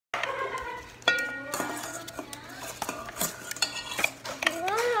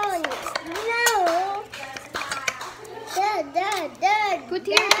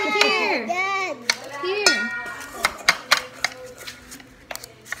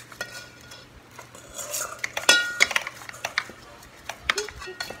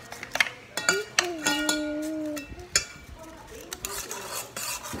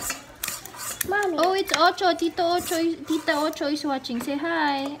Ocho, Tita Ocho is watching. Say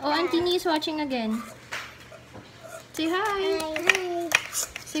hi. Oh, Auntie Nee is watching again. Say hi. Hi.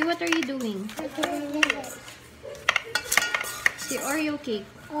 Say, what are you doing? Say, Oreo cake.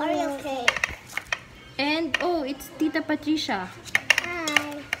 Oreo cake. And, oh, it's Tita Patricia.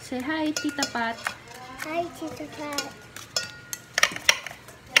 Hi. Say hi, Tita Pat. Hi, Tita Pat.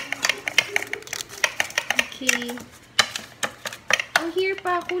 Okay. Oh, here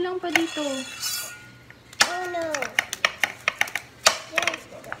pa. Kulang pa dito. Oh, no. Yes.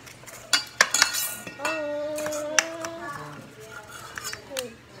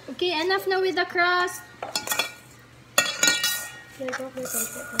 Okay, enough now with the crust.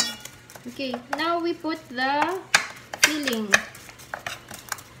 Okay, now we put the filling.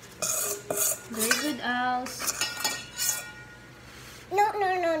 Very good, Als. No.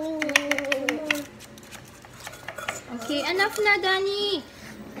 Okay, enough na, Dani.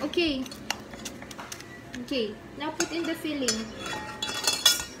 Okay. Okay, now put in the filling.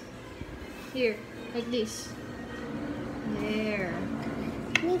 Here, like this. There.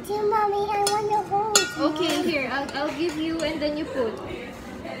 Me too, Mommy. I want to hold. Okay, here, I'll give you and then you put.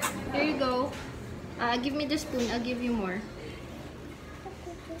 Here you go. Give me the spoon. I'll give you more.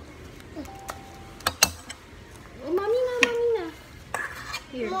 Oh, mommy na.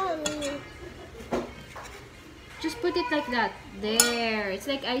 Here. Mommy. Just put it like that. There. It's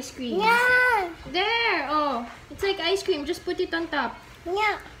like ice cream. Yeah. There. Oh, it's like ice cream. Just put it on top.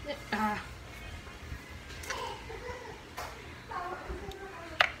 Yeah.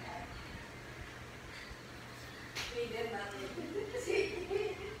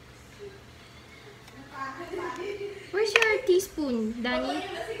 Where's your teaspoon, Dani?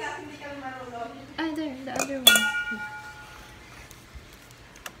 There, the other one.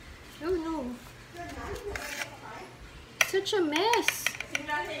 Oh no. Such a mess.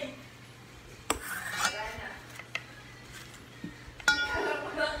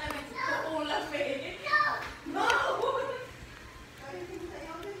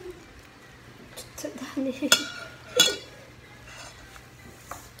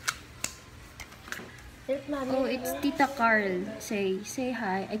 Oh, it's Tita Carl. Say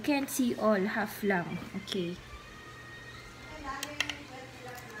hi. I can't see all. Half lang. Okay.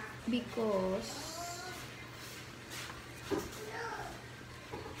 Because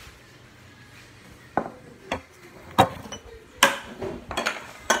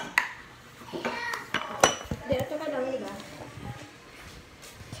dito ka daw, diba?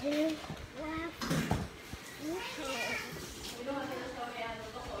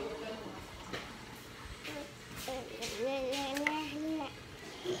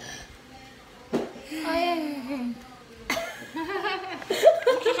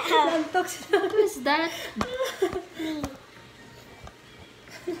 What was that?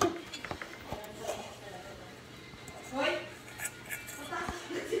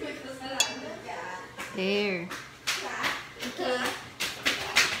 There. Okay.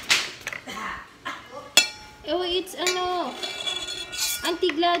 Oh, it's ano.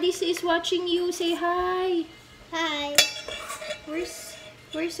 Auntie Gladys is watching you. Say hi. Hi.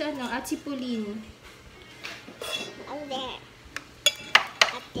 Where's ano? Ate Pauline. I'm there.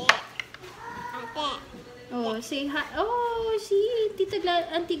 Oh, say hi. Oh, see,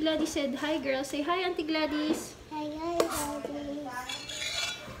 Auntie Gladys said hi, girl. Say hi, Auntie Gladys. Hi, Daddy.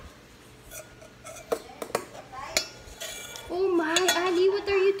 Oh my, Ali, what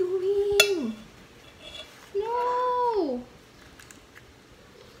are you doing? No.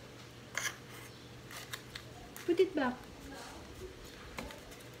 Put it back.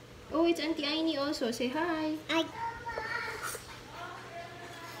 Oh, it's Auntie Aini also. Say hi. Hi.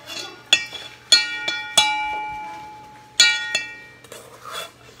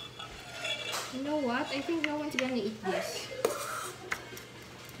 You know what? I think no one's gonna eat this.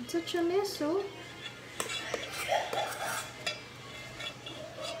 It's such a mess, oh.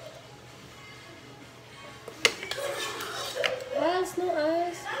 No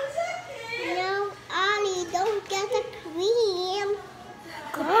ice. No, Ollie, don't get the cream.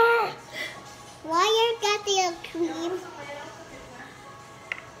 Why you getting a cream?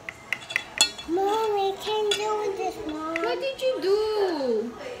 Mom, we can't do this, Mom. What did you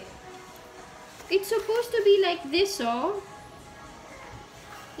do? It's supposed to be like this, oh.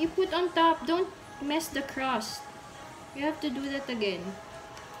 You put on top. Don't mess the crust. You have to do that again.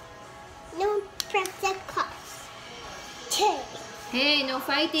 No, press the cup. Okay. Hey, no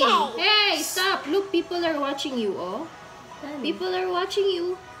fighting. Hey, stop. Look, people are watching you, oh. People are watching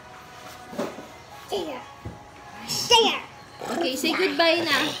you. There. There. Okay, say goodbye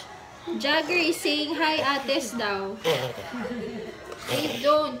na. Jagger is saying hi, Ates daw. Hey,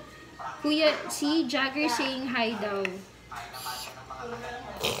 don't. Kuya, si Jagger saying hi daw.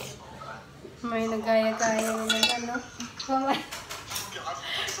 May nagaya-gaya naman ano.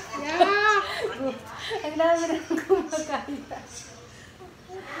 Yeah! Ang dami rin kumagaya.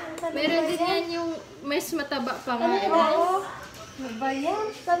 Meron din yan yung mas mataba pa nga. Oo. Ano ba yan?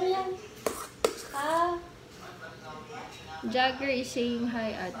 Ano yan? Jagger is saying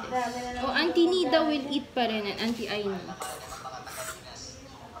hi, ate. Oh, Auntie Nida will eat pa rin and Auntie Aini.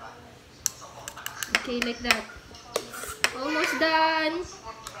 Okay, like that. Almost done.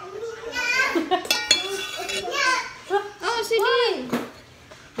 Oh, Celine!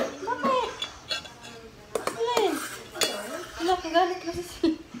 Bakit? Alin? Wala, kagalit ka sa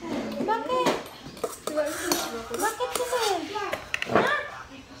sila. Bakit? Bakit kasi? Ha?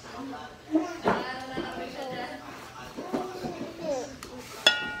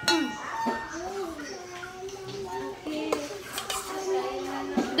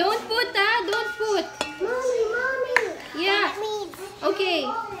 Don't put, don't put. Mommy. Yeah. Me. Okay.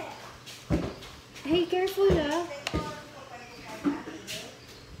 Hey, careful,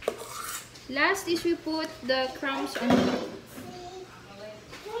 Last is we put the crumbs on top.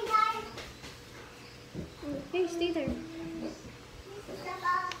 Hey, stay there.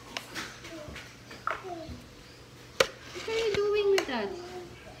 What are you doing with that?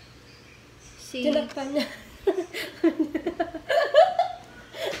 See? Tinakpan niya.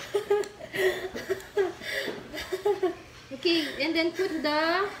 Okay, and then put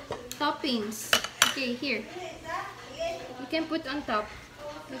the toppings. Okay, here. You can put on top.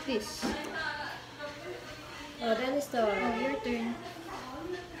 Like this. Oh, then it's the... Oh, your turn.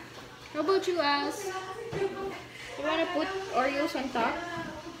 How about you, As? You wanna put Oreos on top?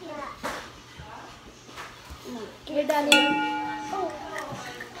 Here, Dani. Oh.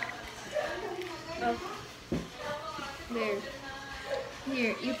 Oh. There.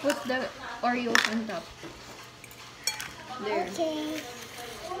 Here, you put the Oreos on top. There. Okay.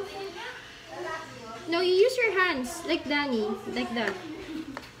 No, you use your hands. Like Dani. Like that.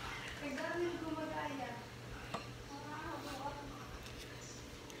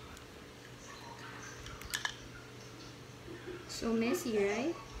 So messy,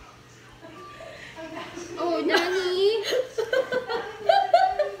 right? Oh, Dani!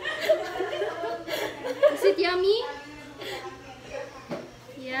 Is it yummy?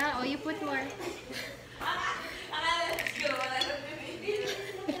 Yeah, oh, you put more.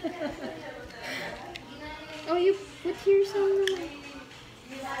 Oh, you put here some.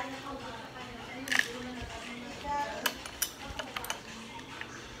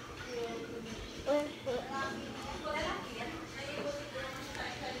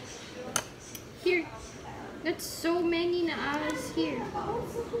 Here. That's so many na As here.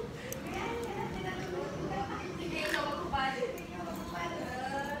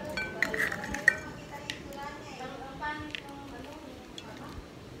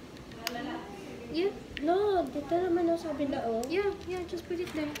 Yeah. No, dito naman ako sabi na, oh. Yeah, just put it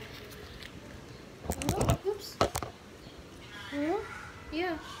there. Oops. Huh?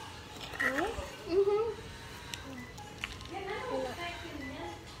 Yeah. Huh? Mm-hmm.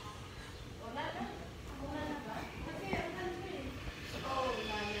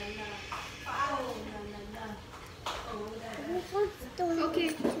 Okay.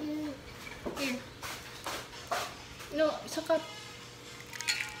 Here. No, sa cup.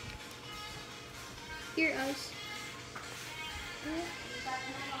 Here, As.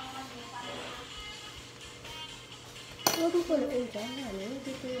 Huwag ko lang dyan. Ano?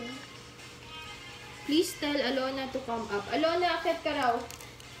 Dito yun. Please tell Alona to come up. Alona, akit ka raw.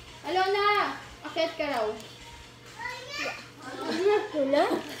 Alona, akit ka raw. Wala?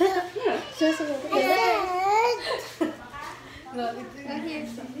 Susunod. Go here.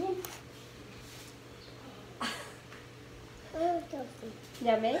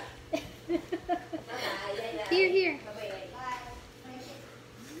 Dami? Here.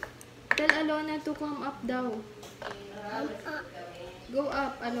 Tell Alona to come up daw. Go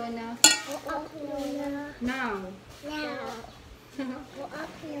up, Alona. Go up, Lola. Now. Now. Go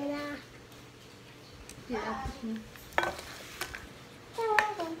up, Lola. Here, up na.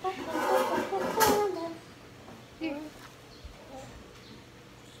 Here.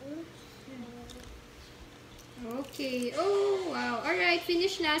 Okay. Oh, wow. Alright,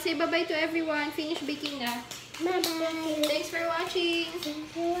 finish na. Say bye-bye to everyone. Finish baking na. Bye-bye. Thanks for watching. Thank you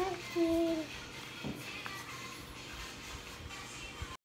for watching.